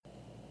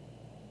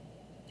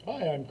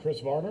Hi, I'm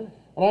Chris Varner.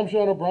 And I'm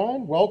Sean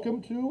O'Brien.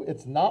 Welcome to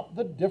It's Not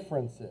the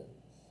Differences.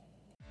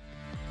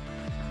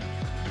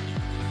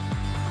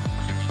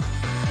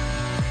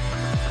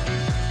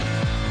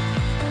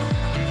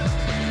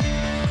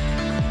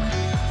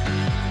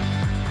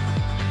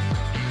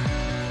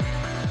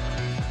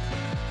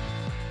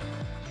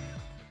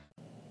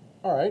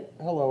 All right,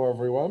 hello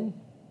everyone.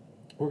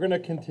 We're going to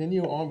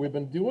continue on. We've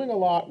been doing a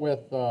lot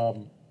with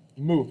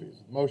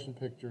movies, motion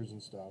pictures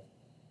and stuff.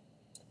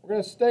 We're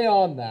going to stay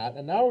on that,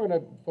 and now we're going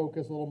to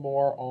focus a little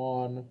more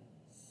on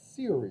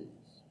series,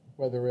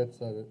 whether it's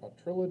a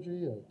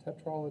trilogy, a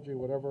tetralogy,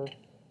 whatever.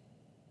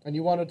 And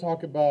you want to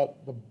talk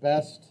about the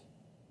best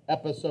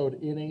episode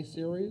in a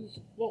series?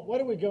 Well, why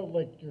don't we go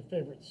like your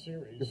favorite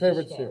series? Your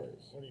favorite to start?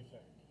 series. What do you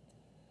think?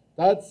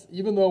 That's,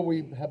 even though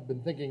we have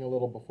been thinking a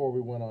little before we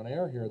went on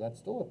air here, that's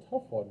still a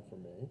tough one for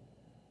me.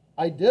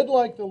 I did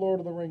like the Lord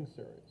of the Rings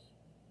series.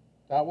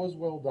 That was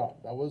well done.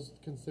 That was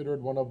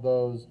considered one of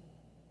those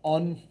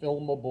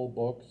unfilmable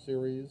book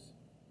series.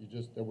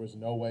 There was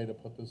no way to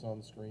put this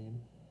on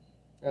screen.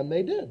 And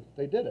they did.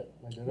 They did it.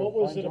 What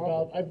was it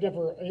about?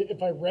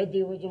 If I read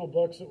the original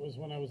books, it was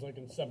when I was like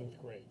in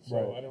 7th grade. So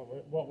Right. I don't,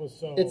 what was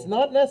so... It's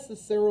not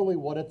necessarily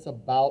what it's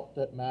about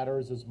that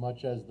matters as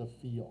much as the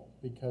feel.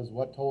 Because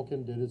what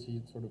Tolkien did is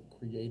he sort of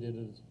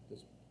created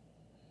this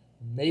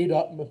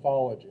made-up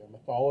mythology, a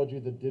mythology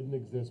that didn't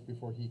exist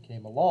before he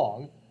came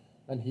along,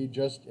 and he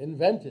just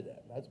invented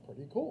it. That's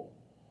pretty cool.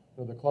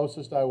 So the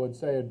closest I would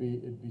say it'd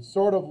be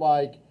sort of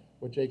like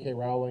what J.K.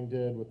 Rowling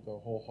did with the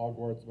whole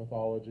Hogwarts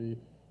mythology,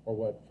 or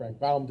what Frank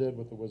Baum did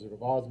with the Wizard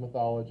of Oz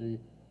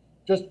mythology.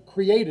 Just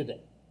created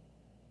it.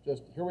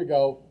 Just, here we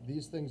go.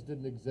 These things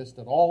didn't exist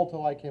at all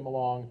till I came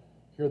along.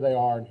 Here they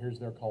are, and here's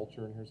their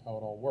culture, and here's how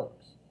it all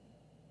works.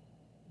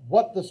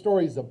 What the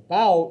story's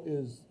about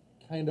is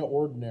kind of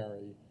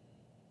ordinary.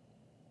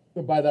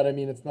 And by that I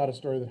mean it's not a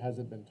story that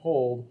hasn't been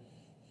told.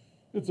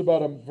 It's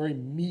about a very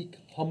meek,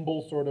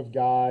 humble sort of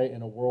guy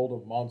in a world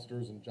of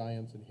monsters and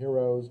giants and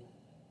heroes.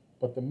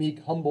 But the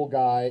meek, humble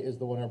guy is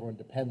the one everyone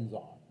depends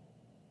on.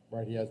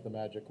 Right? He has the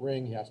magic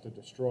ring. He has to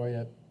destroy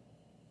it.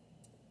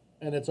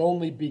 And it's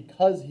only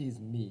because he's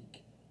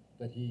meek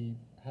that he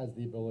has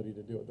the ability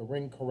to do it. The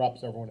ring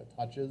corrupts everyone it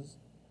touches,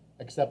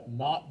 except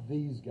not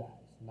these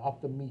guys,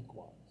 not the meek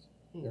ones.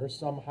 They're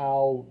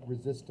somehow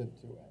resistant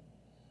to it.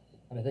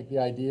 And I think the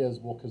idea is,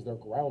 well, because they're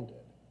grounded.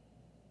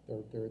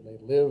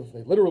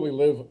 They literally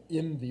live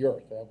in the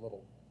earth. They have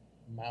little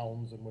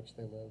mounds in which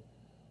they live.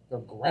 They're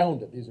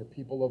grounded. These are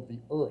people of the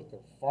earth. They're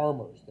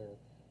farmers.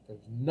 There's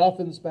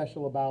nothing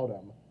special about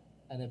them.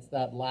 And it's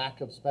that lack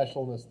of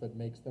specialness that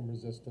makes them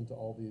resistant to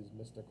all these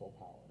mystical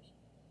powers.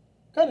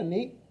 Kind of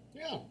neat.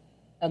 Yeah.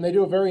 And they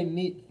do a very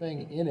neat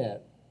thing in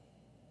it.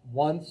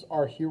 Once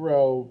our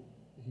hero,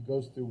 he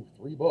goes through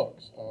 3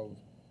 books of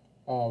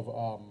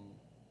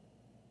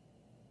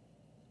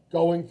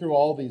going through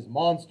all these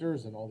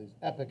monsters and all these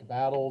epic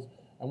battles.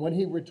 And when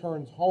he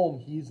returns home,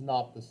 he's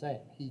not the same.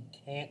 He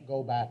can't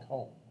go back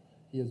home.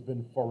 He has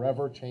been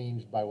forever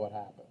changed by what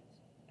happens.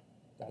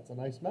 That's a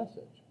nice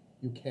message.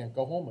 You can't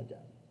go home again.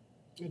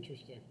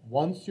 Interesting.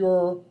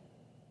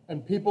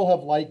 And people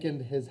have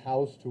likened his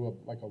house to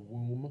a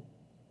womb,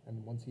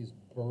 and once he's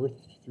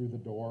birthed through the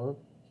door,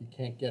 you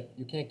can't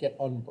get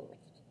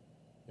unbirthed.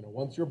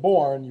 Once you're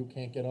born, you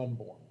can't get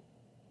unborn.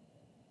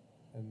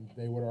 And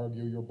they would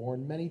argue you're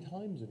born many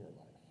times in your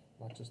life,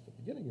 not just the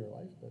beginning of your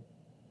life, but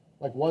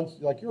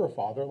like you're a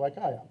father, like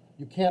I am.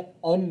 You can't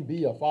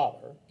unbe a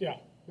father. Yeah.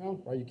 No.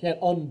 Right? You can't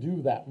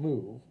undo that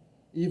move,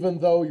 even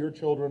though your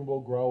children will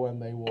grow and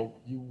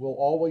you will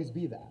always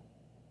be that.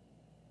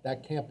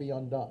 That can't be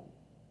undone.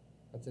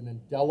 That's an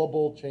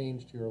indelible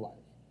change to your life.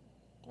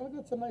 I think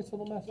that's a nice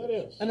little message. That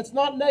is. And it's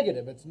not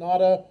negative.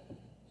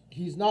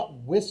 He's not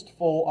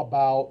wistful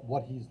about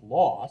what he's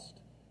lost.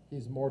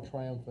 He's more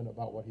triumphant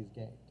about what he's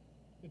gained.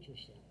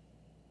 Interesting.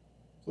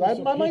 So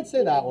I might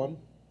say that one.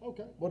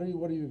 Okay. What do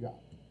you got?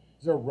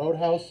 Is there a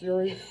Roadhouse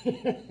series?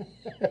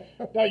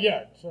 Not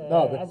yet.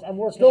 No, I'm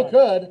working still on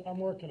could. it. I'm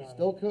working on it.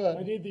 Still could.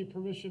 I need the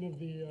permission of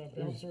the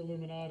Bouncer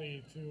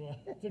Illuminati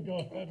to go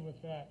ahead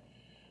with that.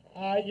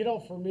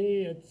 For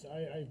me,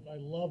 I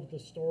love the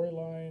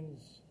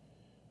storylines.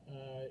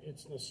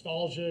 It's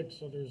nostalgic,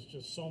 so there's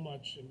just so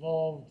much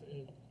involved.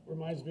 It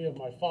reminds me of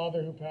my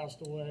father who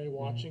passed away,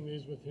 watching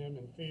these with him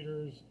in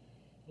theaters.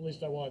 At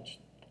least I watched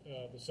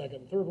the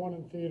second and third one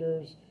in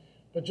theaters.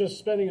 But just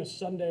spending a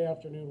Sunday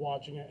afternoon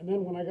watching it. And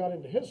then when I got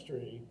into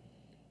history,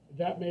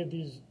 that made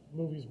these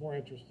movies more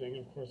interesting.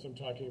 Of course, I'm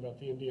talking about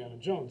the Indiana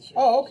Jones series.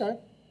 Oh, okay.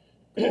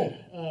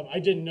 I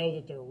didn't know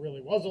that there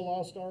really was a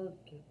Lost Ark.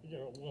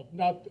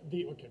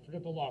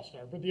 Forget the Lost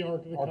Ark, but the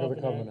Ark of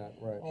the Covenant,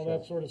 right? All sure.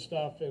 that sort of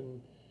stuff,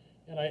 and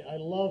I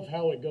love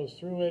how it goes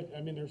through it.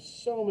 I mean, there's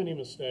so many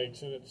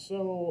mistakes, and it's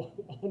so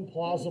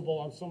unplausible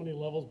on so many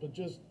levels, but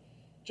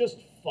just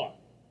fun.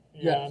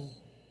 And, Yes.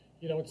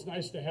 It's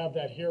nice to have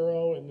that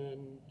hero, and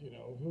then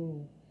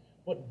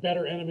what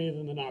better enemy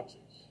than the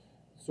Nazis?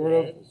 Sort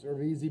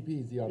of easy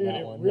peasy on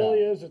that one. It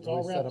really yeah. is. It's all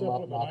Really set wrapped him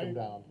up with knock him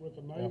down.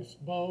 a nice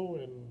bow,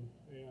 and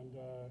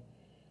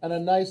And a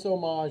nice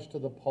homage to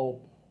the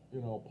pulp,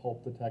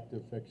 pulp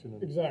detective fiction.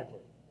 And Exactly.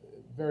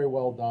 very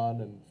well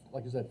done, and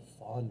like I said,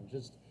 fun.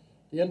 Just,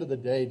 at the end of the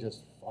day,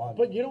 just fun.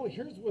 But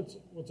here's what's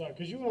odd,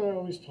 because you and I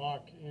always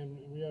talk, and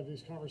we have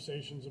these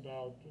conversations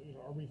about,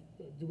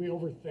 do we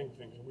overthink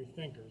things? Are we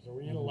thinkers? Are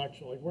we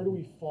intellectual? Like, where do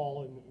we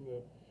fall in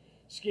the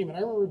scheme? And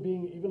I remember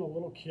being even a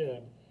little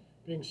kid,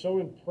 being so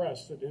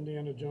impressed that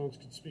Indiana Jones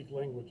could speak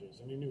languages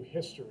and he knew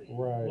history.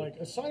 Right. Like,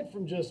 aside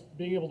from just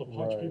being able to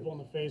punch Right. people in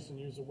the face and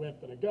use a whip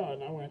and a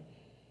gun, I went,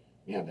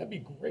 man, that'd be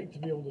great to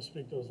be able to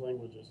speak those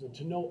languages and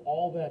to know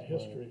all that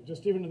history. Right.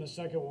 Just even in the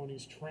second one,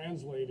 he's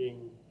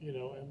translating,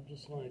 and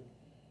just like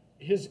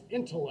his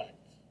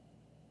intellect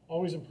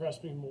always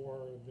impressed me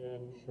more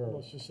than, Sure.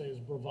 let's just say, his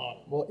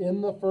bravado. Well, in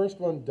the first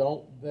one,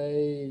 don't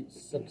they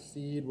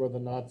succeed where the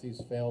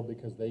Nazis failed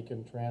because they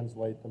can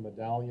translate the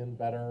medallion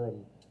better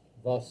and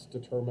thus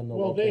determine the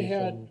Well, they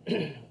location?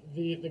 had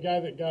the guy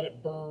that got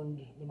it burned,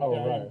 the Oh,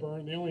 medallion right.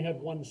 burned. They only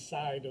had one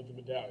side of the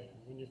medallion.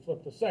 When you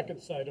flip the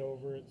second side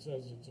over, it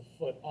says it's a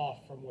foot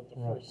off from what the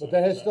Right. first. But side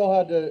they had said. still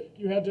had to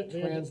You had to they had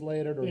to-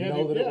 translate it or they had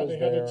know to, that it was they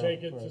there. had to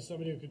take it to Right.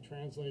 somebody who could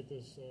translate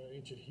this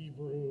ancient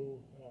Hebrew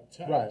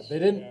text. Right. They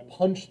didn't and-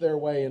 punch their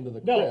way into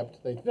the No,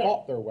 crypt. They no.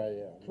 fought their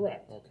way in.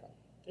 Correct. Okay.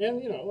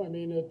 And I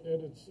mean,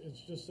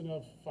 it's just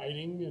enough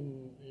fighting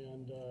and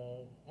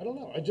I don't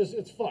know.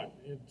 It's fun.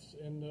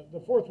 And the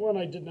fourth one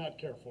I did not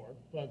care for,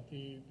 but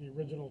the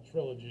original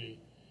trilogy,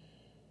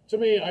 to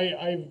me,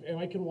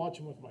 I can watch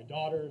them with my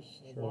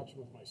daughters. I Sure. watch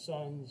them with my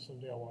sons.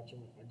 Someday I'll watch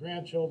them with my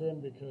grandchildren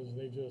because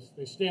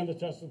they stand the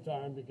test of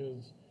time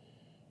because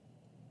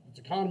it's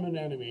a common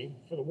enemy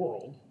for the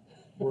world.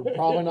 We're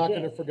probably not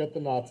going to forget the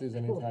Nazis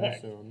anytime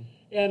Correct. soon.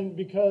 And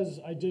because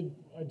I did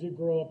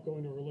grow up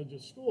going to a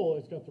religious school,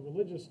 it's got the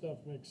religious stuff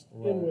mixed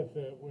Right. in with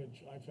it,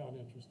 which I found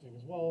interesting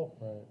as well.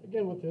 Right.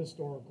 Again, with the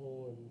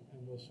historical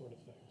and those sort of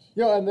things.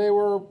 Yeah, and they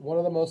were one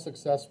of the most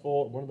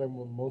successful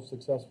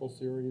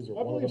series, or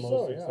I one of the believe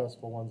most so, yeah.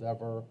 successful ones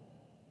ever.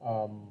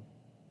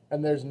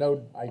 And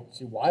I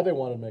see why they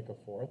want to make a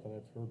fourth, and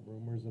I've heard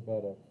rumors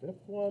about a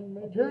fifth one,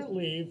 maybe.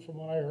 Apparently, from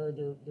what I heard,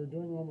 they're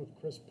doing one with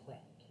Chris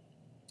Pratt.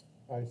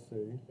 I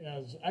see.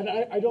 And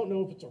I don't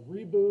know if it's a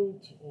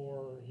reboot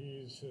or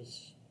he's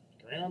his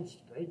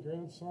great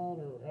grandson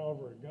or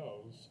however it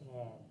goes.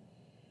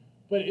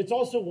 But it's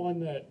also one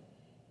that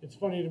it's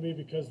funny to me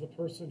because the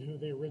person who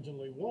they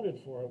originally wanted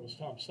for it was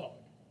Tom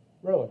Selleck.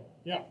 Really?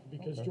 Yeah,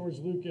 because Okay. George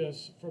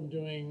Lucas, from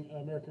doing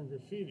American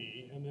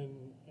Graffiti and then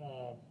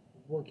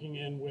working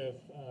in with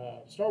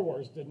Star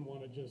Wars, didn't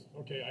want to just,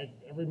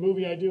 every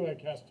movie I do, I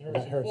cast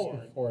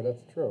Harrison Ford.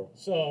 That's true.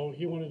 So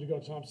he wanted to go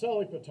Tom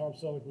Selleck, but Tom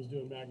Selleck was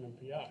doing Magnum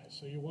PI.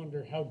 So you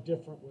wonder how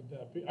different would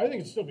that be? I think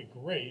it'd still be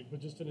great, but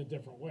just in a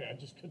different way. I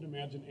just couldn't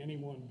imagine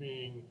anyone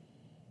being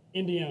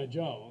Indiana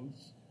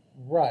Jones,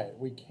 Right,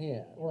 we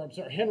can. or I'm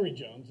sorry, Henry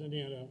Jones.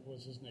 Indiana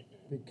was his nickname.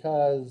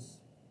 Because,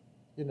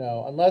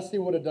 unless he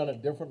would have done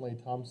it differently,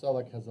 Tom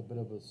Selleck has a bit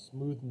of a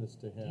smoothness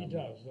to him. He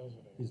does, doesn't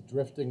he? He's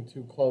drifting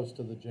too close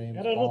to the James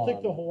And I don't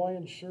think Bond. the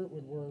Hawaiian shirt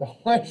would work. The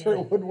Hawaiian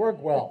shirt would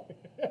work well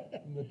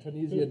in the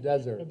Tunisia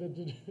desert.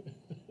 And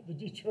the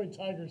Detroit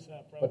Tigers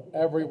hat, probably.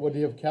 But would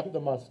he have kept the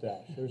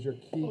mustache? There's your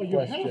key Oh, you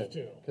have question.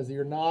 to. Because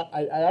you're not.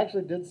 I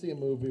actually did see a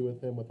movie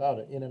with him without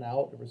it. In and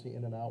Out. Ever see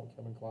In and Out with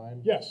Kevin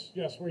Kline? Yes,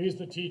 where he's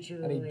the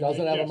teacher. And he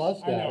doesn't have a yes,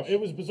 mustache. I know, it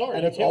was bizarre.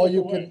 And You it's can't all look you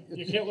away. can-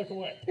 You can't look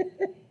away.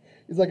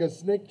 He's like a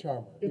snake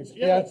charmer. It's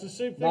You can't it's the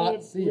same thing not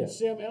when, see when it.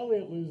 Sam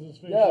Elliott loses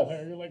facial Yes.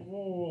 hair. You're like,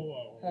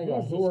 whoa. Hang Who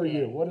on, is who this are guy?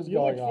 you? What is you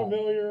going look on?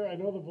 familiar. I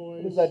know the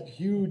voice. What is that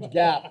huge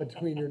gap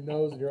between your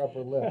nose and your upper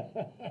lip?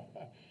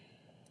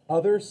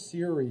 Other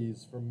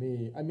series for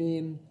me, I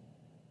mean,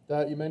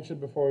 that you mentioned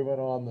before we went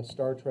on, the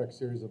Star Trek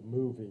series of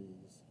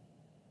movies,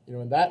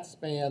 and that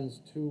spans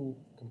two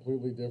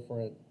completely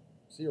different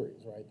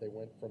series, right? They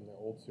went from the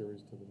old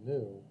series to the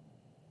new.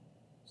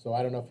 So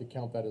I don't know if you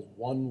count that as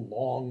one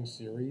long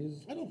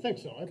series, I don't think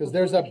so. I because prefer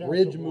there's to a count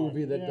bridge it one.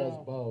 movie that Yeah. does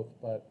both.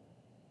 But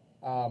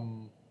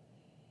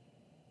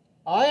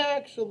I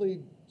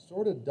actually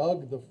sort of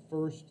dug the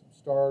first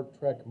Star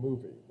Trek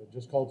movie,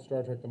 just called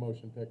Star Trek: The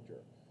Motion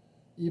Picture,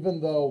 even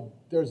though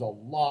there's a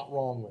lot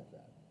wrong with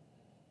that.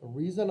 The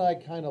reason I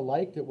kind of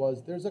liked it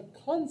was there's a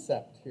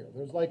concept here.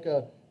 There's like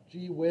a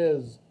gee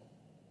whiz,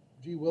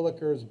 G.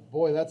 Willikers,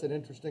 boy, that's an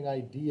interesting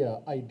idea,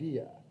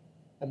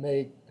 and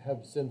they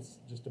have since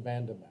just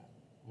abandoned that.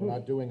 We're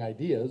not doing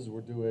ideas;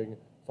 we're doing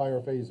fire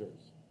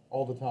phasers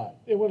all the time.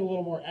 It went a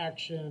little more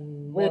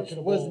action, Which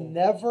was marketable.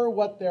 never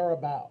what they're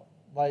about.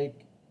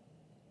 Like,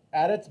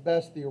 at its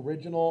best, the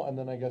original and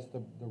then I guess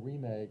the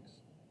remakes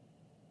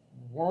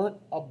weren't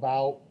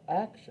about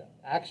action.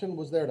 Action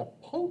was there to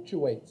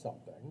punctuate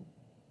something,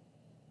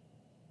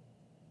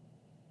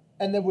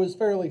 and it was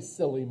fairly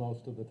silly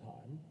most of the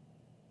time.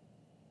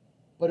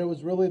 But it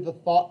was really the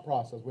thought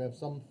process. We have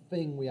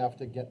something we have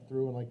to get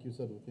through, and like you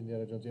said with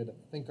Indiana Jones, you had to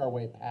think our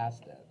way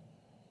past it.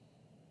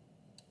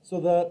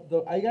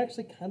 So I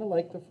actually kind of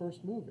like the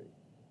first movie,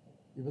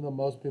 even though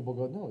most people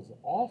go, no, it's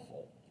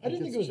awful. I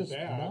didn't think it was just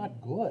bad.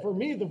 not good. For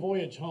me, The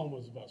Voyage Home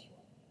was the best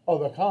one. Oh,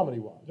 the comedy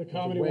one. The with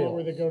comedy one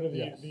where they go to the,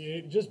 Yes.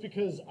 just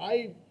because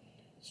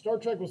Star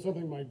Trek was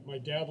something my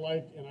dad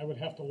liked, and I would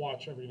have to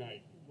watch every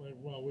night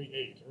while we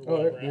ate. Or Oh,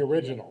 whatever the after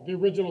original. The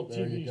original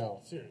There you TV go.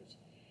 series.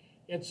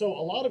 And so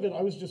a lot of it,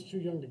 I was just too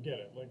young to get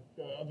it. Like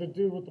the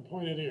dude with the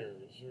pointed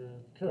ears, or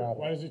Kirk, Got it.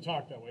 why does he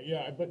talk that way?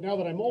 Yeah, but now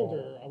that I'm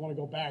older, I want to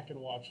go back and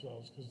watch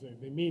those because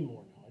they mean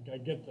more now. I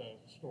get the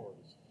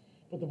stories.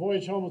 But The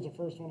Voyage Home was the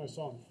first one I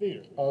saw in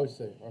theaters. Oh, I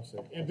see.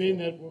 And being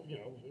that, you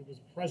know, it was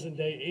present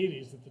day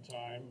 80s at the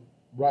time.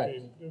 Right,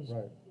 I mean,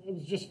 right. It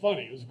was just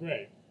funny. It was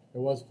great. It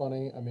was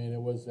funny. I mean,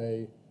 it was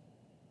a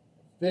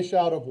fish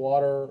out of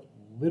water,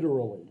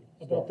 literally.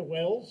 About the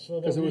whales, so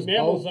Because there it were was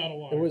mammals both, out of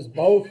water. It was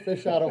both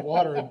fish out of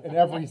water in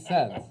every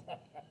sense.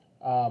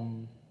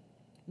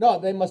 No,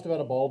 they must have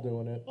had a ball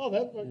doing it. Oh,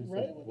 that It's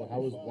right? like,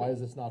 Well, why is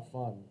this not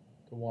fun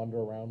to wander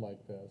around like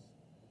this?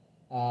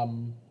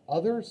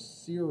 Other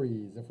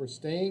series, if we're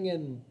staying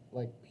in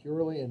like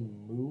purely in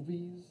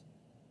movies,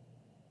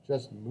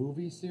 just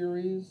movie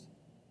series,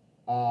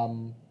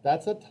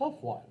 that's a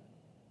tough one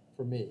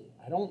for me.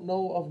 I don't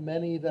know of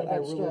many that What I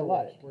about really Star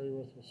Wars? like. Where are you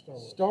with Star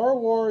Wars? Star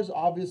Wars,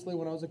 obviously,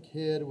 when I was a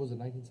kid, was it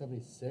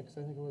 1976?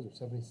 I think it was, or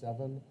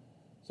 77.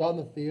 Saw it in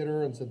the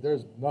theater and said,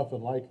 "There's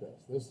nothing like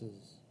this.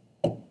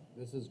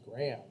 This is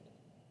grand."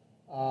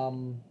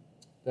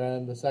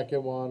 Then the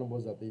second one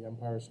was at The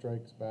Empire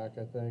Strikes Back,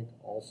 I think,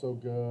 also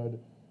good.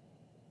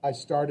 I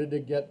started to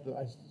get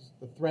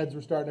the threads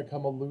were starting to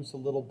come loose a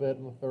little bit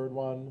in the third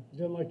one.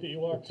 Didn't like the The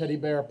Ewoks. Teddy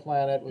Bear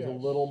Planet was a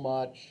Yes. little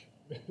much.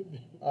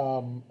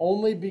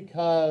 Only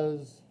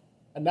because,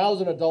 and now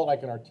as an adult, I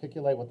can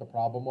articulate what the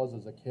problem was.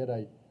 As a kid,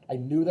 I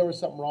knew there was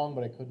something wrong,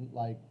 but I couldn't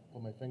like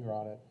put my finger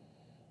on it.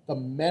 The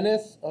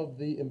menace of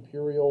the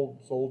Imperial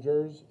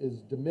soldiers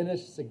is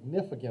diminished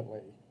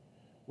significantly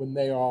when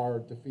they are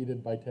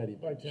defeated by teddy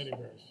By bears. Teddy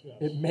Bears, yes.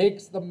 It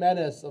makes the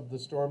menace of the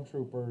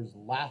stormtroopers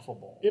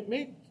laughable. It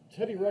made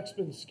Teddy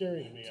Ruxpin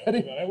scary to me after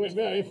Teddy- that. I went,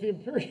 man, if the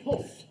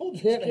Imperial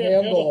soldiers Can't can't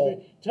handle handle-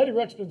 me, Teddy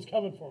Ruxpin's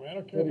coming for me. I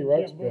don't care Teddy if he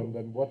can't Ruxpin, move.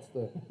 then what's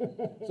the...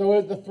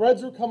 So the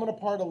threads are coming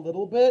apart a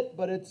little bit,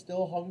 but it's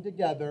still hung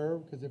together,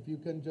 because if you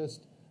can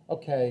just,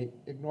 okay,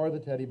 ignore the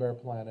Teddy Bear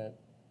Planet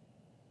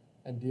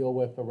and deal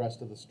with the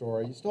rest of the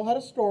story. You still had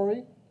a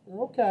story,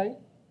 you're okay.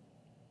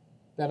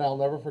 Then I'll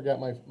never forget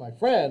my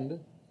friend,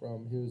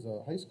 he was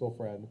a high school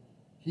friend,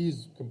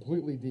 he's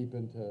completely deep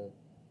into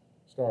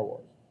Star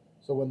Wars.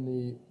 So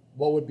when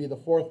what would be the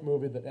fourth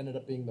movie that ended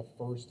up being the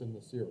first in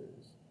the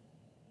series,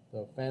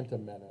 The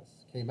Phantom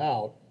Menace, came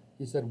out,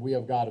 he said, "We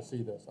have got to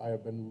see this. I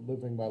have been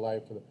living my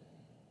life for the..."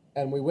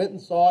 And we went and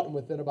saw it, and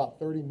within about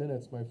 30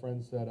 minutes, my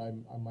friend said,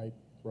 I might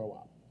throw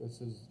up. This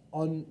is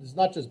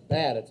not just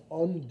bad, it's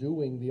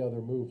undoing the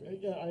other movie.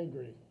 Yeah, I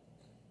agree.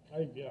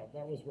 Yeah,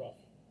 that was rough.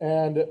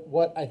 And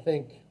what I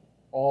think,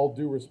 all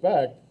due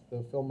respect, the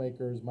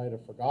filmmakers might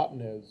have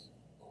forgotten is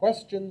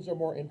questions are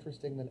more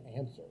interesting than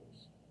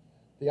answers.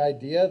 The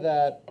idea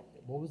that,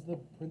 what was the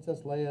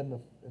Princess Leia in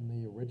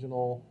the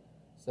original,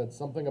 said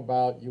something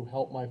about, "You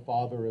helped my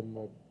father in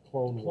the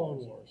Clone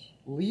Wars."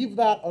 Leave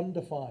that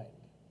undefined.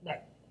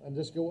 Right. And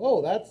just go,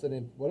 oh,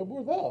 what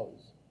were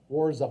those?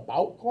 Wars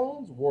about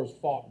clones? Wars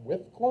fought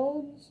with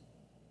clones?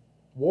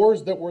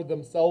 Wars that were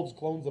themselves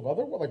clones of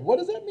other wars? Like, what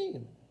does that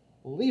mean?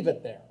 Leave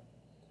it there.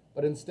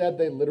 But instead,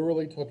 they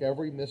literally took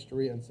every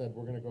mystery and said,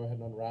 we're going to go ahead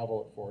and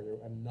unravel it for you.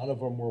 And none of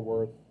them were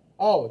worth,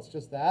 oh, it's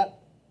just that?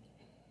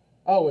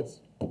 Oh, it's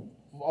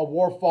a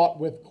war fought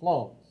with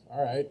clones.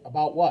 All right.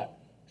 About what?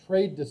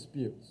 Trade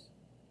disputes.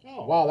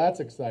 Oh, Wow, that's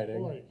exciting.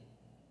 boy.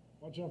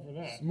 Watch out for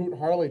that. Smoot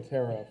Harley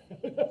tariff.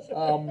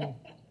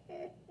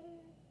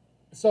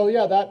 So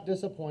yeah, that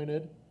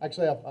disappointed.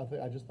 Actually,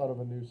 I just thought of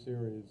a new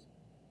series.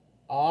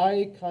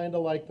 I kind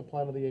of like the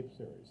Planet of the Apes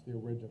series, the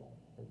original,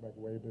 like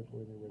way before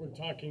the We're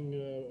original.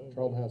 talking.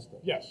 Charlton Heston,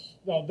 Yes.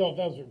 No,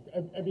 those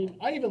are. I mean,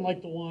 I even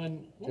like the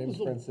one. James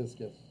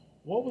Franciscus.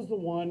 What was the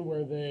one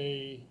where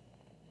they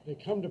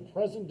come to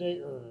present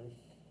day Earth,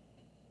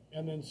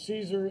 and then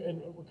Caesar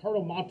and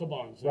Ricardo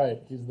Montalban's there?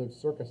 Right, he's the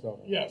circus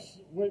owner. Yes.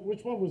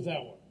 Which one was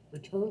that one?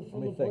 Return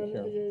from me the think Planet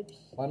of here. the Apes?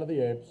 Planet of the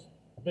Apes.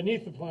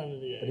 Beneath the Planet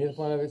of the Apes. Beneath the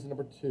Planet of the Apes is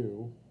number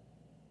 2.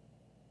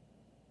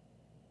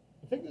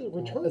 I think the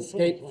Return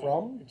Escape from. the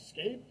from? Planet.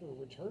 Escape or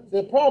Return?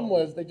 The from? problem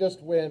was they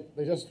just went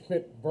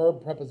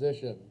verb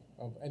preposition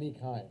of any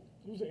kind.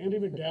 Was it Andy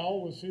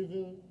McDowell? Was he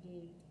the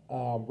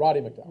Roddy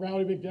McDowell.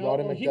 Rowdy McDowell?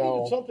 Roddy Well, he McDowell.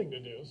 needed something to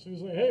do, so he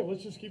was like, "Hey,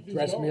 let's just keep these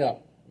Dress going." me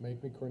up,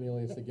 make me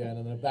Cornelius again,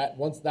 and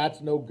once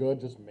that's no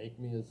good, just make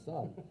me his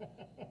son.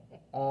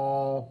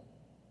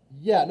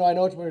 Yeah, no, I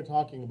know which one you're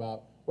talking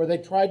about, where they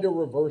tried to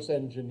reverse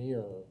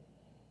engineer.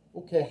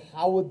 Okay,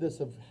 how would this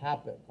have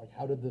happened? Like,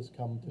 how did this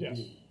come to Yes.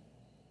 be?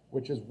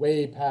 Which is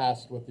way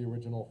past what the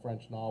original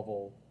French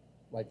novel,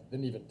 like,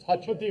 didn't even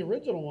touch But it. the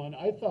original one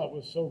I thought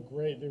was so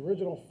great. The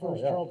original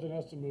first yeah. Charlton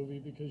Heston movie,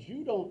 because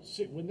you don't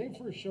see when they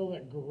first show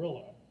that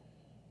gorilla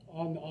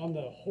on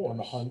the horse. On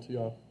the hunt,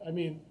 yeah. I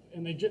mean,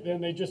 and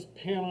then they just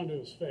pan onto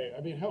his face.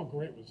 I mean, how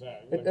great was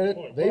that? Like, And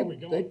boy, what are we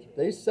going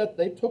through?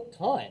 they took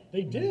time.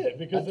 They did,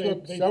 because That they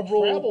took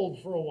several- traveled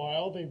for a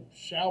while. They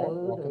showered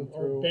walking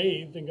or through.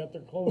 bathed and got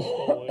their clothes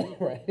stolen.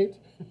 Right?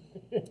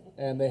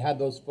 And they had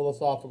those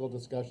philosophical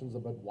discussions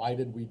about why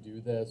did we do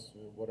this?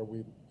 What are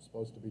we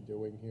supposed to be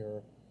doing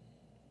here?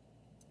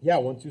 Yeah,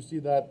 once you see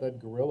that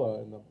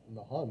gorilla in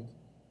the hunt,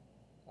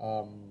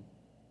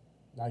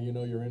 now you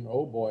know you're in,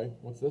 oh boy,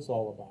 what's this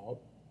all about?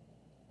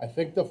 I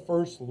think the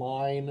first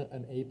line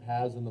an ape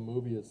has in the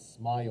movie is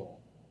smile,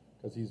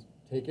 because he's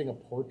taking a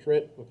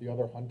portrait with the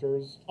other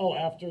hunters. Oh,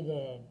 after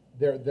the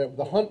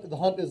The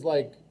hunt is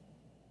like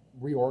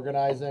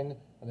reorganizing,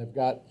 and they've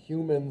got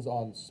humans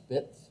on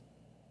spits,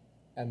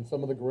 and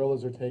some of the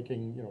gorillas are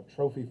taking,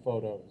 trophy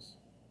photos.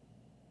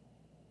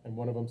 And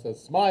one of them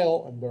says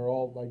smile, and they're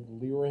all like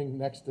leering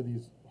next to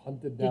these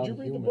hunted down Did you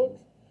read humans. the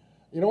book?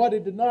 You know what? I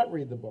did not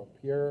read the book.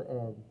 Pierre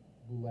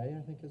Boulez,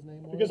 I think his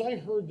name was. Because I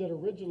heard that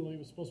originally it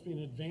was supposed to be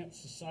an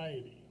advanced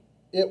society,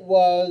 It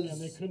was.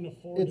 and they couldn't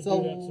afford to It's do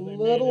a that, so they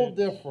little made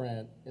it.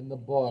 different in the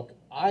book.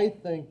 I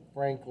think,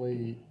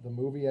 frankly, the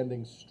movie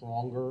ending's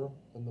stronger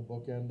than the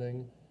book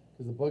ending,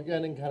 because the book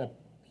ending kind of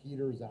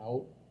peters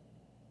out,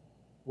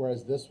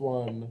 whereas this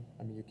one,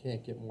 I mean, you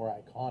can't get more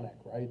iconic,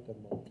 right,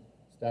 than the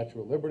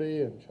Statue of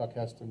Liberty and Chuck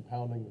Heston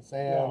pounding the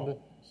sand, No,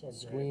 so great.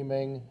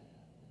 screaming,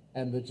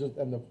 and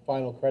the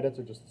final credits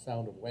are just the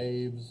sound of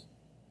waves.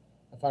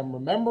 If I'm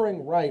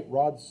remembering right,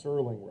 Rod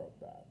Serling wrote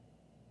that,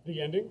 The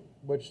ending?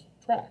 which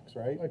tracks,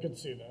 right? I could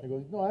see that. I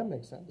go, no, that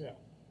makes sense. Yeah.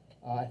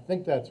 I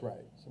think that's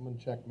right. Someone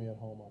check me at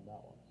home on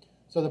that one.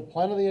 So the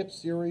Planet of the Apes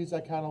series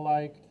I kind of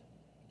liked.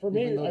 For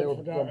me, Even though they I were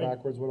forgot going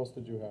backwards, what else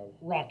did you have?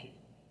 Rocky.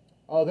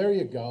 Oh, there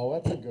you go.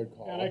 That's a good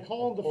call. And I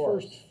call them Of the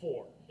course. first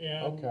four.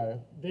 And Okay.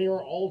 they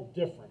are all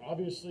different.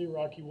 Obviously,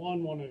 Rocky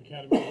 1 won an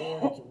Academy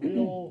Award. It's a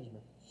real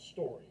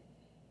story.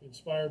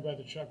 Inspired by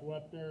the Chuck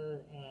Wepner,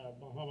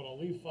 Muhammad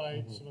Ali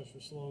fight. Sylvester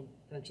Stallone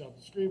cranks out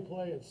the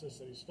screenplay, insists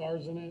that he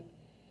stars in it.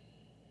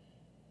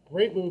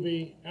 Great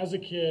movie. As a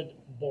kid,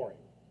 boring.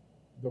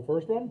 The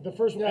first one? The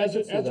first one, Yeah, I as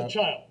could see a that.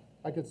 child.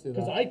 I could see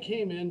Because that. I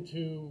came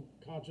into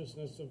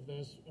consciousness of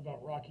this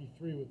about Rocky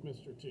 3 with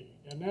Mr. T.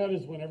 And that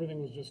is when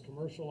everything was just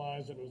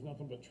commercialized and it was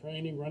nothing but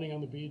training, running on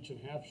the beach in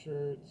half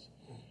shirts.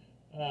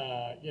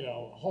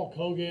 Hulk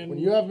Hogan. When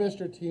you have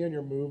Mr. T in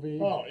your movie,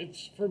 Oh,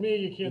 it's for me,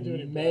 you can't do you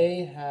any better.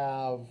 may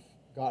have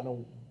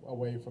gotten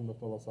away from the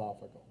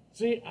philosophical.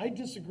 See, I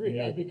disagree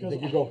because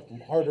think you go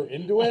harder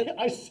into it?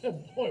 I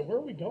said, boy, where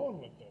are we going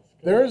with this?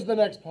 'Cause There's the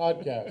next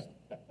podcast.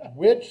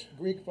 Which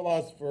Greek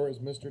philosopher is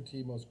Mr.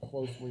 T most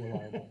closely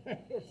aligned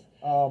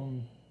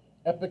with?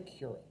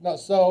 Epicurus. No,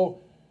 so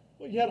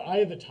Well, you had Eye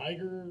of the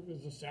Tiger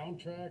as a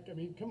soundtrack. I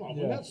mean, come on.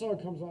 When Yeah. that song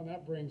comes on,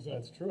 that brings up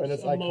That's true, and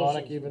it's emotions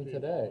iconic for even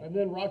people. today. And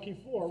then Rocky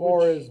 4. 4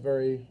 which, is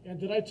very. And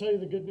did I tell you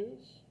the good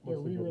news? They're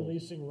What's the good news?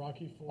 re-releasing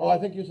Rocky 4. Oh, I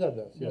think you said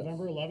this. Yes.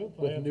 November 11th.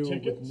 With I have new- with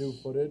tickets. new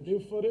footage? New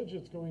footage.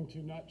 It's going to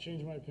not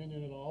change my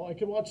opinion at all. I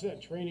could watch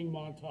that training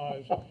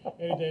montage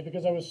any day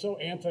because I was so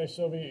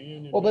anti-Soviet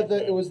Union. Well, but back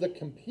then. it was the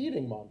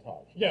competing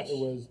montage. Yes. It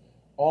was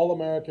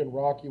All-American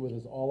Rocky with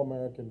his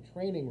All-American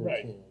training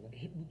right. routine.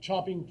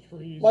 Chopping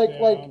trees Like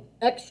down.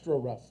 extra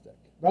rustic.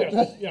 Not Yes,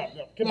 just- yeah,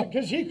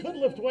 because he could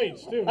lift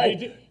weights too. Right.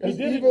 He Because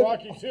did it in even-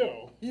 Rocky too.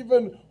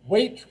 Even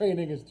weight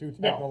training is too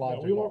No,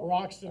 technological. we want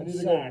Roxton I need to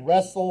Sachs. go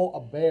wrestle a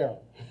bear.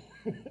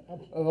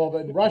 Although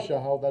in Russia,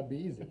 how that'd be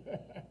easy.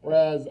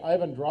 Whereas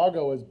Ivan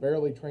Drago is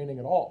barely training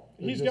at all.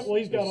 He's There's got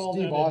there's all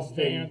Steve that Austin.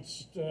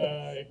 advanced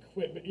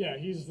equipment. Yeah,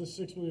 he's the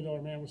 $6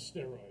 million man with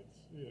steroids.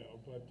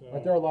 But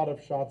Aren't there a lot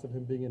of shots of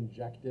him being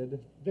injected?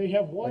 they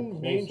have one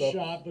like main close-ups?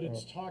 shot, but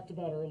it's Oh. talked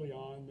about early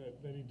on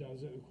that he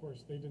does it. Of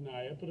course, they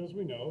deny it, but as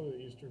we know, the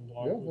Eastern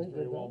Bloc Yeah, was they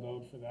very did well that.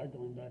 known for that,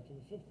 going back to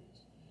the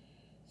 50s.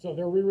 So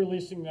they're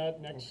re-releasing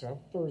that next Okay.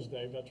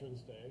 Thursday,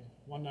 Veterans Day,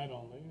 one night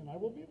only, and I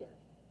will be there.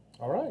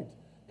 All right.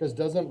 Because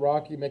doesn't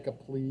Rocky make a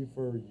plea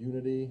for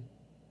unity?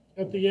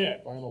 At the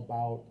end, Final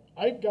bout.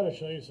 I've got to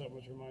show you something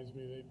which reminds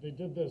me. They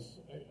did this,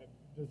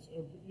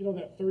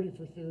 that 30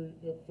 for 30,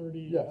 that 30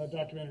 Yes.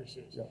 documentary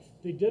series. Yes.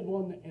 They did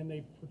one and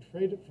they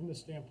portrayed it from the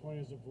standpoint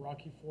as if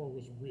Rocky IV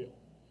was real.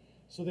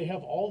 So they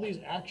have all these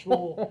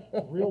actual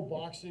real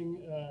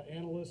boxing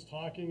analysts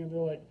talking, and they're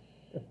like,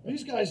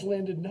 these guys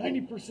landed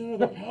 90% of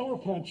their power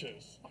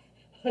punches.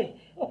 Like,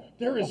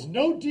 there is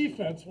no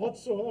defense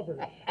whatsoever.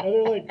 And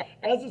they're like,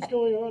 as it's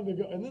going on, they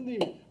go, and then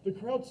the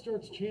crowd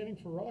starts chanting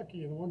for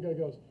Rocky, and the one guy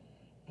goes,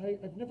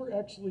 I've never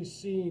actually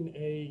seen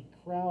a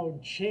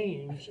crowd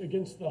change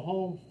against the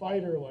home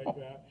fighter like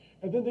that.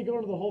 And then they go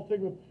into the whole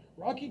thing with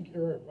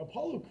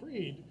Apollo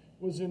Creed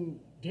was in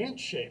dance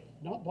shape,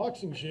 not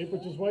boxing shape,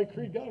 which is why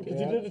Creed got him, because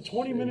he did a Dance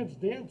 20 shape. minutes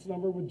dance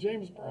number with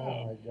James Brown.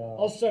 Oh my God.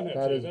 I'll send it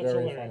That to you. is That's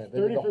very hilarious.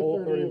 funny. They did the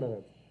whole 30 of-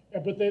 minutes. Yeah,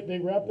 but they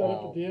wrapped that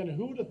up Wow. at the end.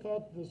 Who would have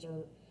thought this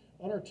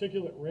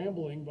unarticulate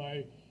rambling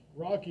by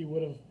Rocky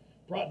would have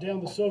brought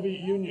down the Soviet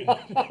Union?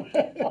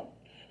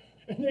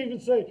 And they even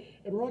say,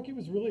 and Rocky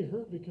was really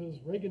hurt because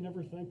Reagan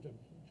never thanked him.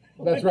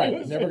 That's Like, right. it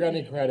was- Never got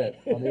any credit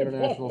on the It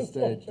international was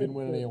stage. like Didn't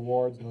win any this.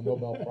 awards, no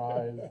Nobel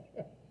Prize.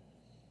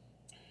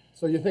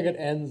 So you think it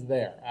ends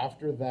there?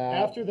 After that?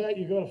 After that,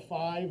 you go to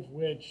 5,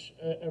 which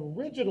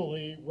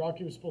originally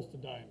Rocky was supposed to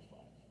die in 5.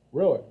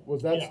 Really?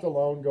 Was that Yeah.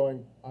 Stallone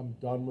going, I'm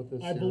done with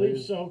this I series?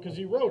 believe so because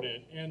he wrote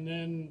it, and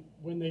then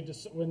when the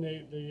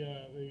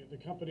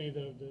company,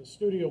 the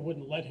studio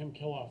wouldn't let him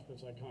kill off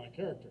this iconic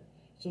character,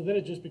 so then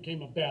it just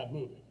became a bad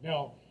movie.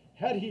 Now,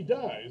 had he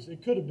dies,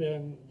 it could have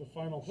been the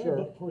final thing, Sure.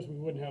 but of course we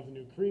wouldn't have the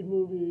new Creed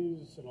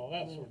movies and all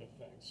that sort of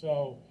thing.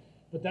 So,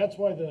 but that's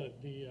why the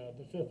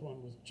 5th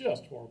one was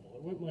just horrible.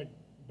 It went like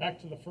back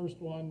to the first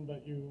one,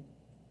 but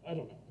I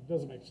don't know, it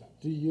doesn't make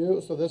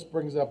sense. So this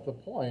brings up the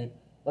point.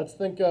 Let's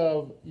think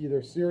of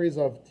either series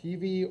of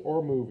TV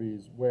or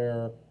movies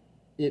where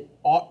it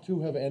ought to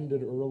have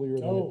ended earlier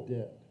than Oh, it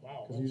did.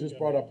 wow, Because you that's a just good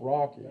brought one. up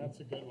Rocky. That's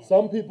a good one.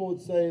 Some people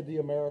would say the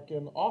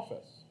American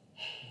Office,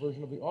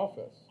 version of The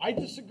Office. I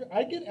disagree.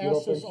 I get don't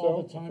asked this think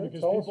all so? the time Okay,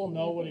 because tell us. people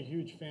know what a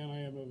huge fan I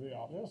am of The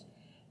Office.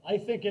 I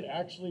think it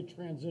actually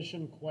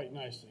transitioned quite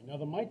nicely. Now,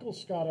 the Michael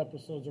Scott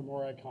episodes are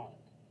more iconic.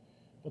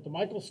 But the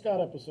Michael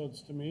Scott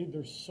episodes, to me,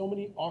 there's so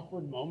many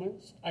awkward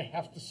moments, I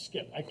have to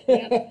skip. I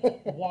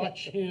can't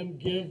watch him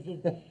give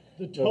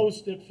the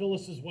toast at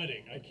Phyllis's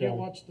wedding. I can't Yeah.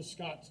 watch the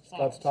Scott's Tots.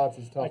 Scott's Tots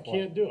is a tough I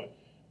can't do it.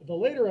 The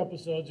later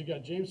episodes, you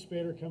got James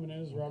Spader coming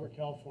in as Robert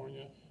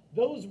California.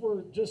 Those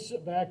were just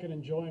sit back and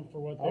enjoy them for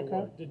what they Okay.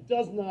 were. It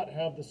does not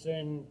have the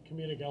same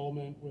comedic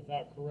element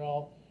without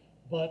Carell,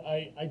 but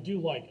I do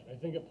like it. I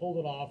think it pulled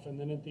it off, and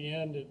then at the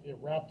end, it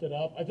wrapped it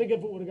up. I think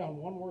if it would have gone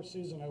one more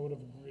season, I would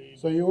have agreed.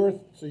 So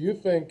you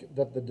think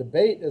that the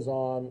debate is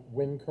on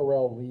when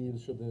Carell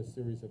leaves, should the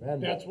series have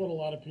ended? That's what a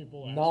lot of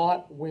people ask.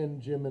 Not when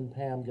Jim and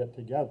Pam get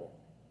together.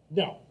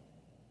 No,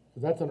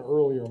 Because that's an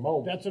earlier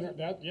moment.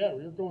 yeah.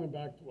 We're going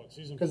back to what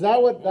season? Because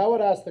 4? that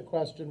would ask the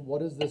question,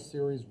 what is this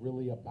series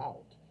really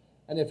about?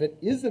 And if it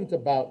isn't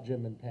about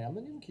Jim and Pam,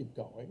 then you can keep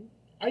going.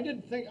 I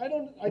didn't think. I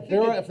don't. I If think.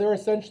 they're, if they're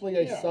essentially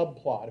a Yeah.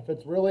 subplot, if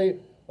it's really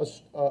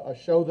a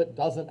show that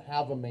doesn't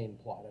have a main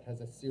plot, it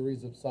has a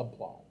series of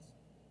subplots,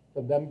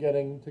 then them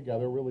getting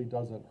together really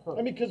doesn't hurt.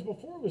 I mean, because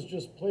before it was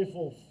just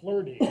playful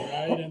flirting,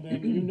 right? And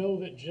then you know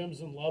that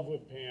Jim's in love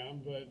with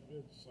Pam, but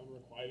it's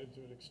unrequited to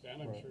an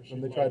extent. I'm Right. sure she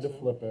And they tried to likes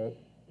him. flip it.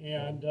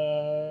 And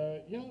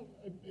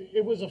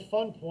it was a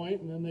fun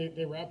point, and then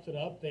they wrapped it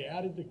up. They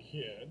added the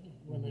kid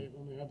when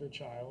they had their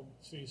child,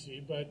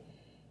 Cece, but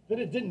then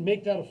it didn't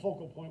make that a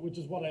focal point, which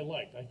is what I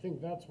liked. I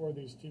think that's where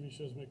these TV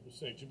shows make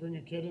mistakes. You bring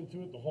a kid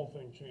into it, the whole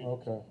thing changes.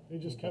 Okay. They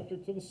just kept her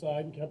to the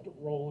side and kept it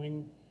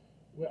rolling.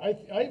 I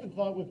even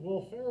thought with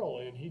Will Ferrell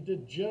in, he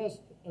did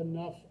just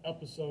enough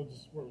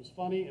episodes where it was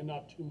funny and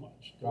not too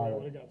much. Got I it.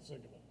 would have got sick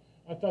of it.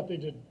 I thought they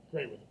did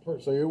great with it So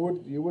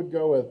personally. you would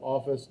go with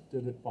Office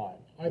did it fine.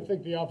 I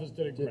think The Office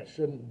did it great.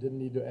 Didn't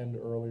need to end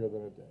earlier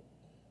than it did.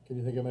 Can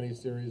you think of any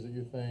series that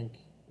you think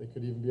they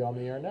could even be on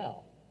the air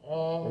now?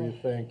 Or you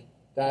think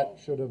that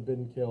should have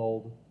been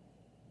killed?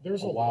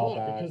 There's a a while lot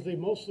back. because they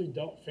mostly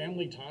don't.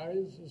 Family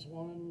Ties is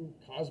one.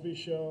 Cosby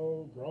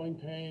Show, Growing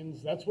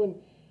Pains. That's when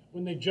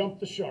they jumped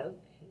the shark.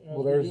 as Well,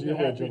 we there's do the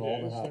Happy original,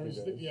 the Days. Happy There's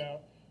Days. yeah.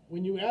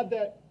 When you add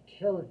that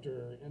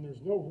character and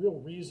there's no real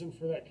reason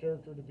for that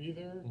character to be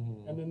there,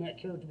 Mm-hmm. and then that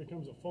character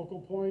becomes a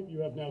focal point, you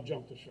have now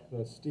jumped the shark.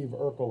 The Steve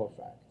Urkel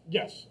effect.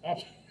 Yes,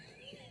 absolutely.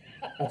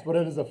 That's what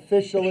it is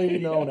officially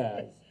known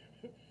as.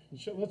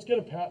 Let's get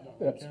a patent on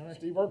that, That's can we?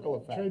 Steve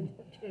Urkel effect.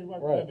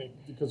 Trademark Right, pending.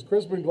 because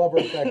Crispin Glover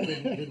effect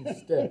didn't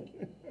stick.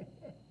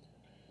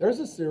 There's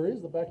a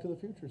series, the Back to the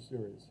Future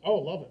series. Oh,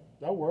 love it.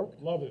 That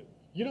worked. Love it.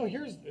 You know,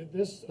 here's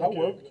this. That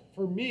worked.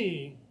 For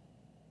me,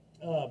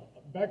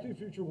 Back to the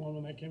Future 1,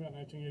 when that came out in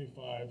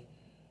 1985,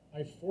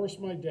 I forced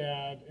my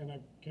dad, and I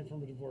came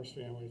from a divorced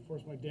family,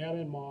 forced my dad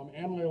and mom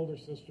and my older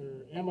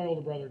sister and my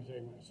older brother to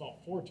take me. I saw it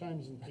 4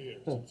 times in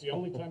theaters. It's the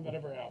only time that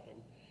ever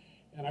happened.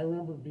 And I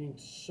remember being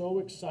so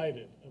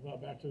excited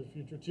about Back to the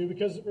Future 2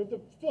 because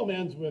the film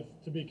ends with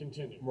to be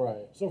continued.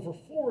 Right. So for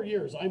 4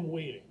 years, I'm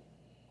waiting.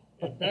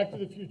 And Back to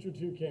the Future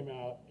 2 came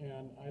out,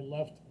 and I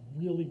left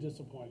really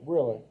disappointed.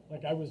 Really?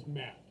 Like I was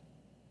mad.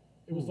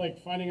 It was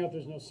like finding out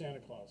there's no Santa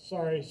Claus.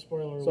 Sorry,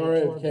 spoiler alert Sorry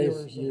to in our case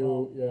viewers at you,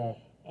 home.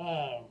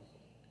 yeah.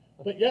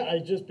 But yeah,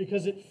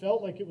 because it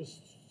felt like it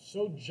was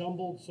so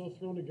jumbled, so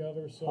thrown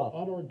together, so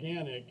Huh.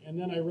 unorganic, and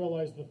then I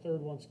realized the third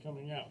one's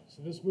coming out.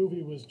 So this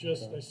movie was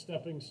just a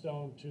stepping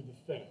stone to the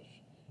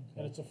finish.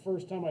 And it's the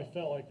first time I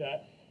felt like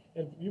that.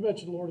 And you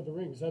mentioned Lord of the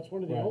Rings. That's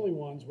one of the Right. only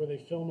ones where they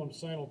film them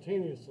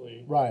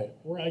simultaneously. Right.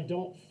 Where I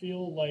don't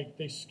feel like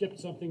they skipped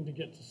something to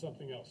get to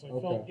something else. I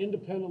felt Okay.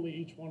 independently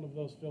each one of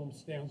those films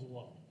stands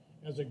alone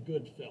as a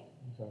good film.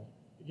 Okay.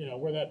 You know,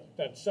 where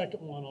that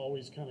second one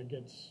always kind of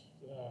gets,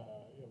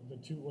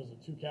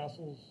 two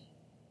castles?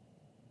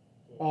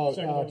 The Oh,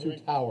 second one, Two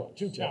right? Towers.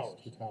 Two Yes, Towers.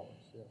 Two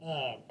Towers,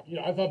 yes.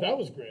 I thought that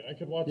was great. I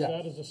could watch Yes.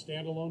 that as a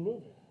standalone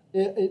movie.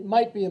 It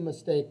might be a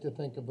mistake to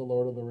think of The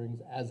Lord of the Rings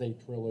as a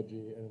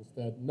trilogy, and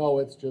instead, no,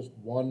 it's just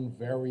one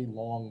very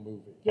long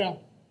movie. Yeah,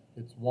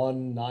 It's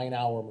one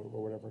 9-hour movie,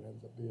 or whatever it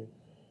ends up being.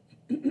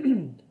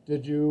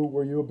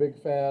 Were you a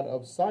big fan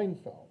of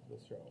Seinfeld,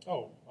 this show?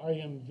 Oh, I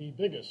am the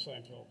biggest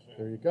Seinfeld fan.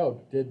 There you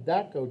go. Did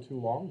that go too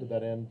long? Did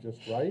that end just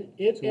right?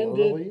 It too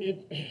ended.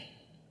 early?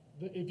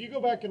 If you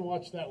go back and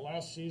watch that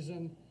last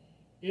season,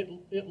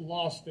 it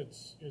lost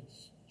its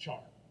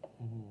charm.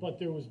 But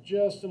there was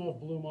just enough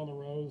bloom on the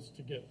rose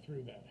to get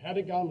through that. Had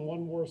it gone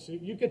one more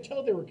season, you could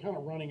tell they were kind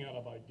of running out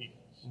of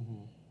ideas.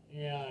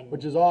 And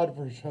Which is odd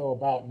for a show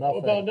about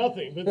nothing. about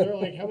nothing, but they're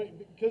like, how many?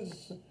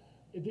 Because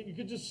you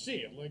could just see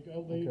it. Like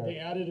Okay. they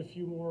added a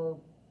few more,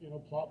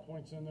 plot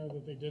points in there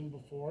that they didn't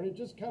before, and it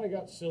just kind of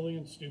got silly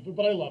and stupid.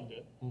 But I loved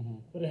it.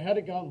 But had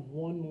it gotten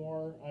one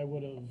more, I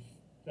would have.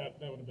 That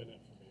would have been it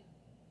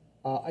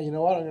for me. You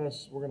know what?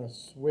 We're gonna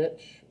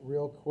switch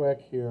real quick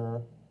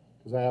here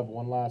because I have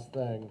one last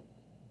thing.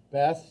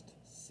 Best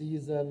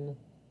season,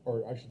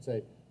 or I should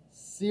say,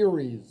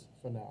 series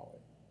finale.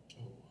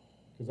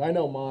 Because I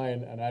know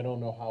mine, and I don't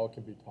know how it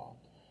can be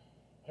topped.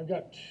 I've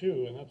got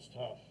two, and that's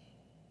tough.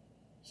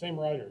 Same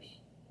writers.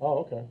 Oh,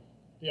 okay.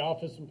 The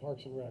Office and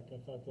Parks and Rec. I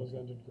thought those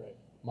ended great.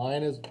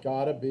 Mine has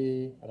got to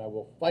be, and I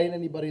will fight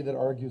anybody that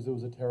argues it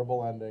was a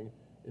terrible ending,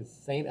 is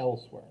St.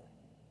 Elsewhere.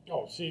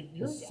 Oh, see, The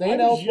you're St.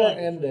 I was Elsewhere young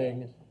for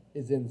ending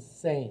is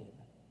insane.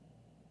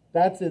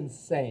 That's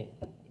insane.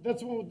 that.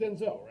 That's the one with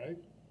Denzel, right?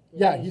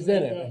 Yeah, he's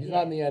in it. He's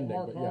not in the ending,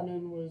 Mark but yeah.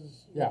 Harmon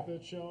was Yeah. with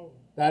the show.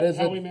 That is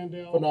Howie a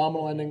Mandel.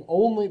 phenomenal ending.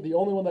 The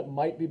only one that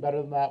might be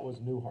better than that was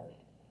Newhart.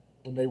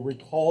 When they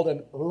recalled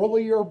an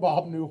earlier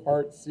Bob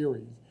Newhart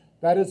series.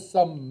 That is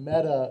some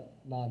meta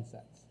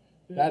nonsense.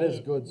 That is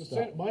good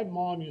stuff. My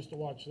mom used to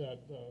watch that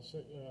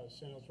St.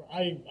 Elsewhere.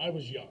 I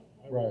was young.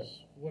 Right.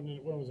 When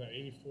was that?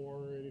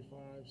 84, 85,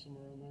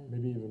 somewhere in there?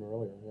 Maybe even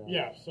earlier, yeah.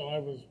 Yeah, so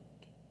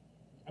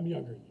I'm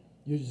younger than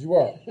you. You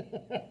are.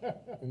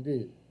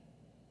 Indeed.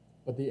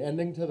 But the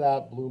ending to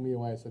that blew me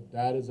away. I said,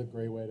 that is a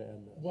great way to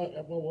end this. What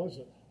was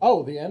it?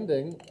 Oh, the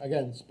ending,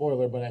 again,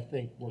 spoiler, but I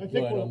think we're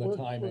good on the we're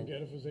timing.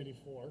 good if it was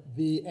 84.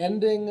 The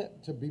ending,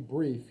 to be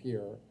brief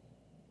here,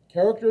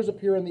 characters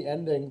appear in the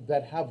ending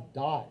that have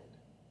died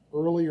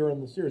earlier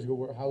in the series. You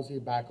go, how's he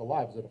back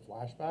alive? Is it a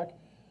flashback?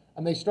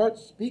 And they start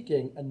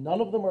speaking, and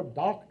none of them are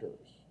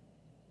doctors.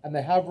 And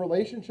they have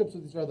relationships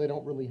with each other they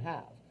don't really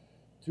have.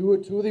 Two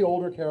of the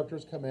older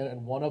characters come in,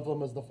 and one of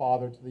them is the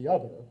father to the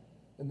other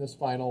in this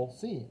final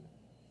scene.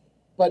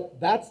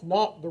 But that's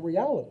not the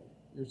reality.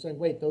 You're saying,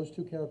 wait, those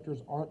two characters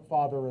aren't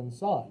father and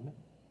son,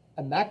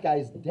 and that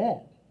guy's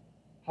dead.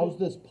 How's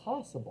this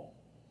possible?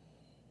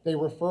 They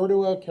refer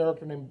to a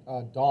character named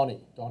Donnie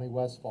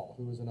Westfall,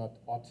 who is an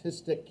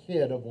autistic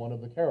kid of one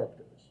of the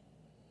characters.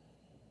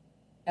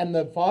 And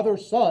the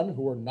father-son,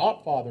 who are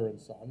not father and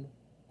son,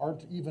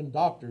 aren't even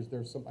doctors.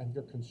 I think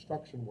they're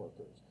construction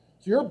workers.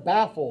 So you're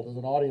baffled as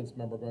an audience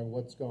member going,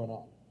 what's going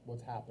on?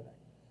 What's happening?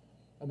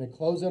 And they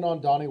close in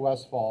on Donnie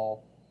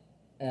Westfall,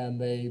 and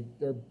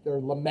they're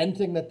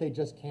lamenting that they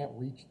just can't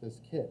reach this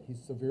kid. He's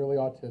severely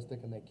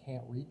autistic, and they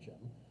can't reach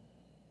him.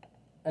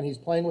 And he's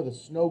playing with a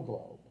snow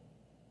globe.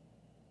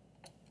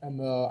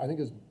 And I think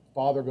his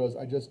father goes,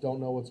 I just don't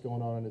know what's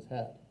going on in his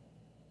head.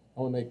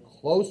 And when they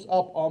close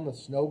up on the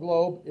snow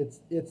globe, it's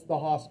the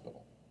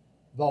hospital.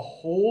 The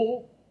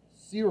whole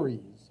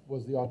series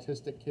was the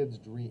autistic kid's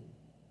dream.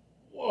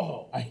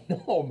 Whoa. I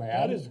know, man.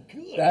 That is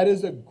good. That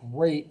is a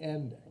great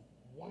ending.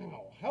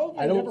 Wow. How have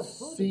I I never don't heard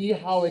see of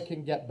this? how it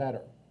can get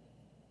better.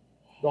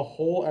 The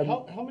whole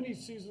How many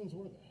seasons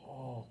were there?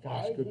 oh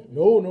gosh, Five, good. maybe?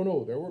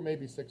 No. There were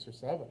maybe 6 or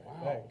 7,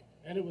 I think.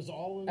 And it was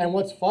all in. And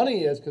what's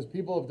funny is, because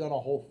people have done a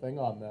whole thing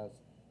on this,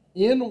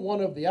 in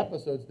one of the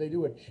episodes, they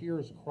do a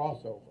Cheers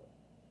crossover.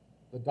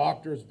 The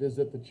doctors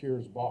visit the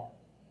Cheers bar.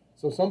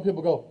 So some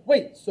people go,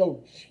 wait,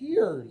 so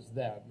Cheers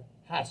then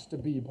has to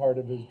be part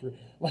of his dream.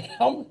 Like,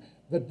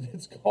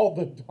 it's called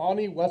the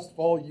Donnie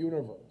Westfall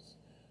universe.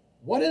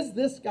 What has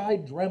this guy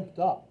dreamt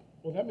up?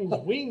 Well, that means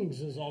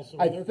Wings is also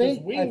in I there. 'cause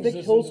think Wings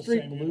is Hill in the Street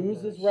same Blues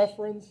universe. is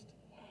referenced,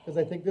 because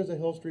I think there's a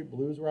Hill Street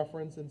Blues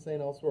reference in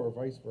St. Elsewhere, or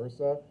vice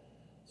versa.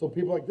 So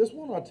people are like, this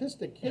one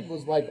autistic kid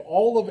was like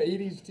all of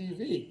 80s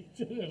TV.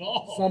 He did it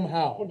all.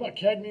 Somehow. What about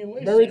Cagney and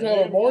Lacey? Mary Are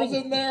Tyler they Moore's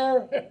involved? in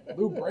there.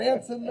 Lou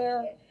Brandt's in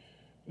there.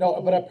 No,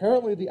 but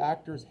apparently the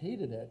actors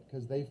hated it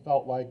because they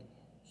felt like,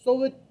 so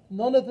that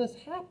none of this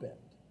happened.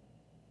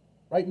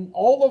 Right? And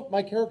all of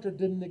my character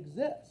didn't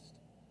exist.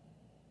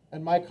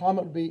 And my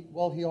comment would be,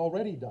 well, he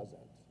already doesn't.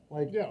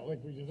 Like, Yeah,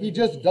 like we he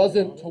just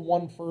doesn't to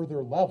one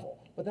further level.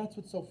 But that's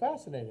what's so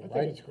fascinating, I think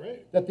right? it's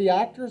great. That the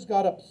actors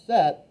got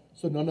upset,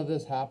 so none of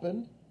this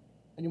happened.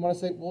 And you want to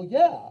say, well,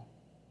 yeah,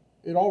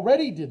 it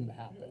already didn't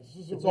happen.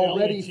 This is a It's reality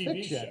already TV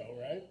fiction. show,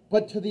 right?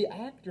 But to the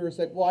actors,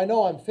 like, well, I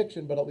know I'm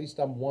fiction, but at least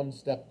I'm one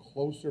step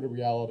closer to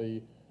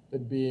reality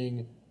than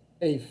being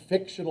a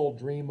fictional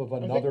dream of I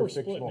think another we're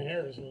fictional. splitting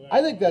hairs with that.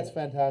 I think that's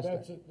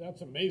fantastic.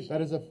 That's amazing.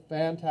 That is a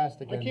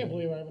fantastic I can't ending.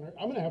 believe I haven't heard.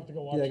 I'm gonna have to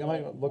go watch. Yeah, that. I'm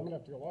gonna I'm look- gonna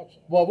have to go watch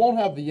that. Well, it won't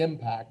have the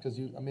impact because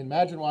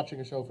imagine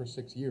watching a show for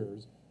 6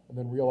 years and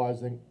then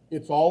realizing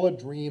it's all a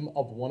dream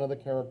of one of the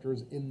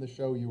characters in the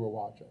show you were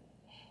watching.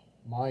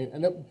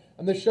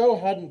 And the show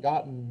hadn't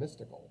gotten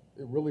mystical.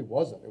 It really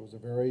wasn't. It was a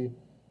very,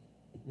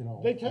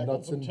 They tackled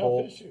nuts some and tough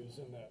bolts. issues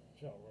in that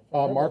show? If I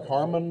remember Mark correctly.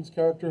 Harmon's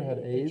character had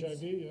AIDS,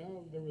 HIV, yeah.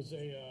 There was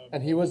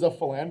and he was a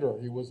philanderer.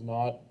 He was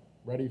not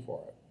ready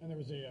for it. and there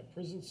was a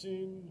prison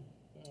scene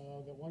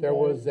that one There guy-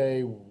 was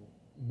a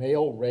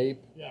male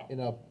rape Yeah. in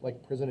a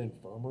like prison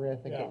infirmary, I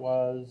think Yeah. it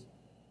was.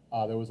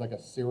 There was like a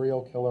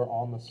serial killer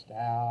on the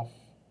staff.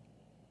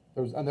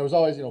 There was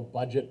always, you know,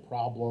 budget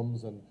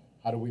problems and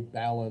how do we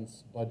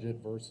balance budget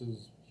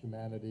versus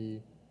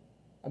humanity.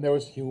 And there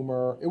was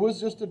humor. It was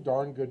just a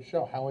darn good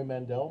show. Howie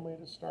Mandel made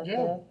a start Yeah.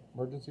 there,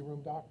 emergency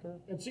room doctor.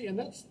 And see, and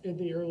that's in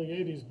the early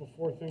 '80s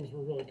before things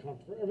were really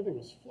comfortable. Everything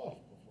was fluff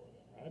before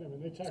that, right? I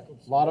mean, they tackled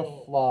A some lot real-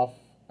 of fluff,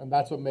 and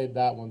that's what made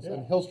that one. Yeah.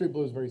 And Hill Street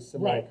Blues is a very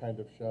similar Right. kind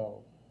of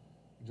show.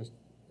 Just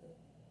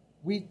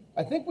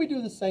I think we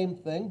do the same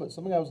thing, but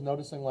something I was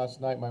noticing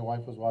last night, my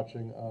wife was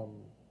watching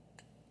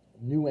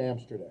New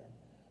Amsterdam,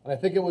 and I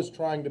think it was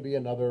trying to be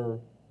another,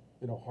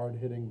 you know,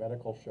 hard-hitting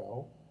medical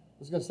show.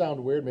 This is gonna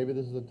sound weird. Maybe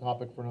this is a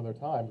topic for another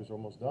time because we're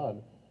almost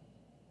done.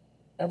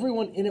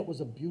 Everyone in it was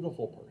a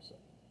beautiful person,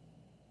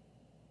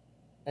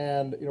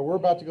 and you know we're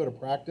about to go to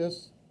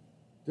practice.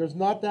 There's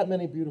not that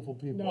many beautiful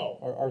people. No.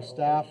 Our No.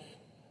 staff,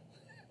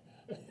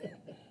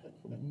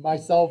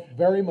 myself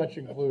very much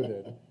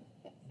included.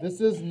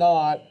 This is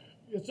not.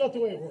 It's not the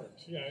way it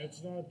works. Yeah,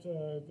 it's not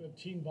a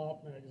Teen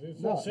Bop magazine.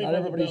 It's No, not Saved not by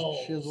everybody's the Bell.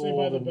 Saved by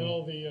chiseled the and-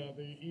 Bell,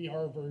 the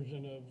ER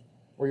version of.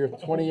 Where you're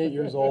 28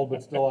 years old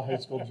but still a high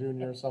school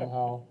junior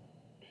somehow.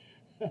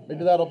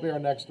 Maybe that'll be our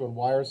next one.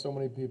 Why are so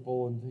many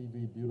people in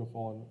TV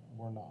beautiful and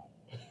we're not?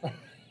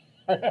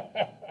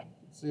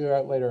 See you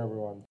later,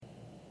 everyone.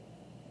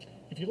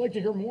 If you'd like to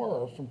hear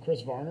more from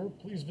Chris Varner,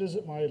 please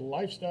visit my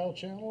lifestyle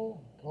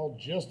channel called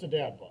Just a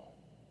Dad Bod.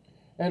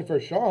 And for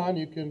Sean,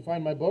 you can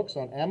find my books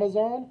on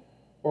Amazon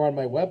or on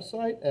my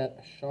website at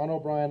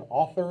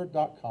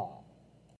SeanO'BrienAuthor.com.